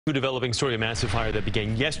Developing story, a massive fire that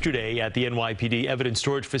began yesterday at the NYPD evidence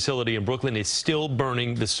storage facility in Brooklyn is still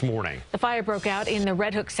burning this morning. The fire broke out in the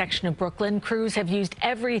Red Hook section of Brooklyn. Crews have used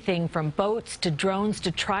everything from boats to drones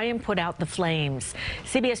to try and put out the flames.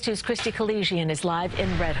 CBS 2's Kristie Keleshian is live in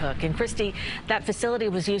Red Hook. And Kristie, that facility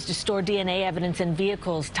was used to store DNA evidence in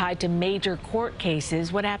vehicles tied to major court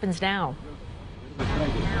cases. What happens now?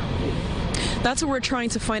 That's what we're trying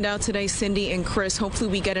to find out today, Cindy and Chris.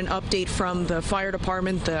 Hopefully we get an update from the fire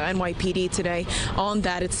department, the NYPD today on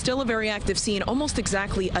that. It's still a very active scene, almost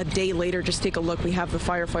exactly a day later. Just take a look. We have the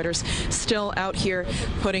firefighters still out here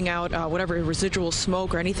putting out whatever residual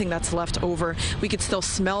smoke or anything that's left over. We could still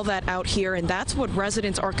smell that out here, and that's what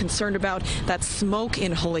residents are concerned about, that smoke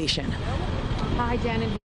inhalation. Hi,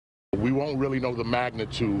 Janet. We won't really know the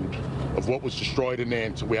magnitude of what was destroyed in there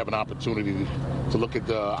until we have an opportunity to look at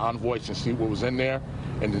the envoys and see what was in there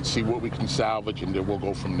and then see what we can salvage, and then we'll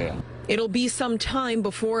go from there. It'll be some time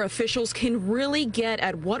before officials can really get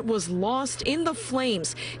at what was lost in the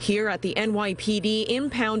flames here at the NYPD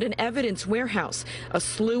impound and evidence warehouse. A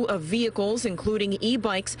slew of vehicles, including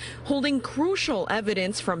e-bikes, holding crucial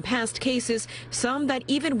evidence from past cases, some that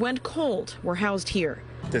even went cold, were housed here.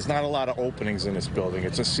 There's not a lot of openings in this building.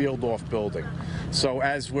 It's a sealed-off building. So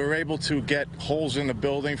as we're able to get holes in the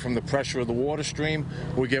building from the pressure of the water stream,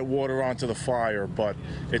 we get water onto the fire. But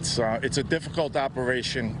it's a difficult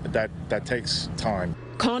operation that takes time.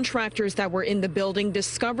 Contractors that were in the building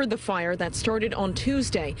discovered the fire that started on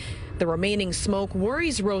Tuesday. The remaining smoke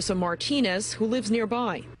worries Rosa Martinez, who lives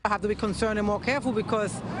nearby. I have to be concerned and more careful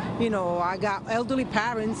because, you know, I got elderly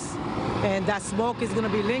parents and that smoke is going to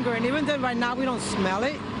be lingering. Even though right now we don't smell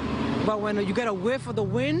it, but when you get a whiff of the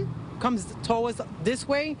wind comes towards this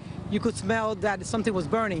way, you could smell that something was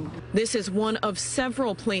burning. This is one of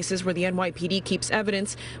several places where the NYPD keeps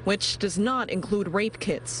evidence, which does not include rape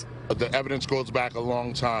kits. The evidence goes back a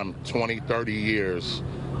long time, 20, 30 years.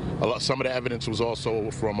 Some of the evidence was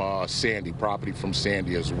also from Sandy, property from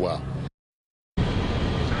Sandy as well.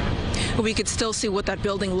 We could still see what that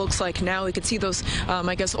building looks like now. We could see those,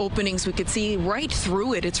 I guess, openings. We could see right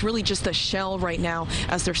through it. It's really just a shell right now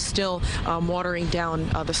as they're still watering down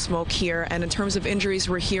the smoke here. And in terms of injuries,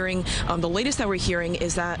 we're hearing, the latest that we're hearing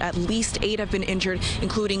is that at least 8 have been injured,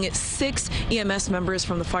 including 6 EMS members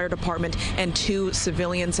from the fire department and 2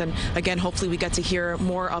 civilians. And again, hopefully we get to hear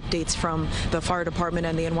more updates from the fire department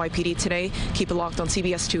and the NYPD today. Keep it locked on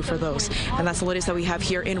CBS 2 for those. And that's the latest that we have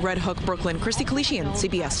here in Red Hook, Brooklyn. Kristie Keleshian,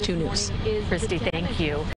 CBS 2 News. Kristie, thank you.